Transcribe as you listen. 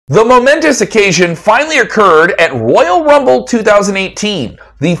The momentous occasion finally occurred at Royal Rumble 2018,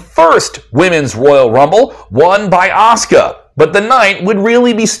 the first Women's Royal Rumble won by Asuka. But the night would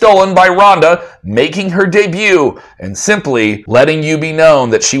really be stolen by Ronda making her debut and simply letting you be known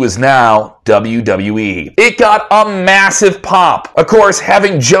that she was now WWE. It got a massive pop. Of course,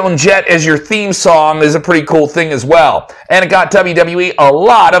 having Joan Jett as your theme song is a pretty cool thing as well. And it got WWE a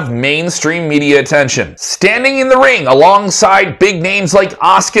lot of mainstream media attention. Standing in the ring alongside big names like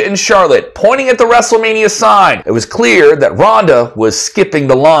Asuka and Charlotte, pointing at the WrestleMania sign, it was clear that Ronda was skipping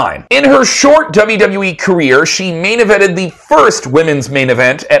the line. In her short WWE career, she main evented the first women's main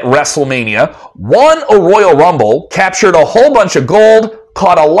event at WrestleMania, won a Royal Rumble, captured a whole bunch of gold,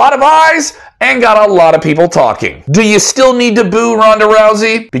 caught a lot of eyes, and got a lot of people talking. Do you still need to boo Ronda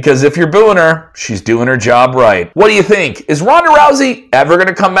Rousey? Because if you're booing her, she's doing her job right. What do you think? Is Ronda Rousey ever going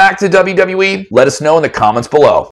to come back to WWE? Let us know in the comments below.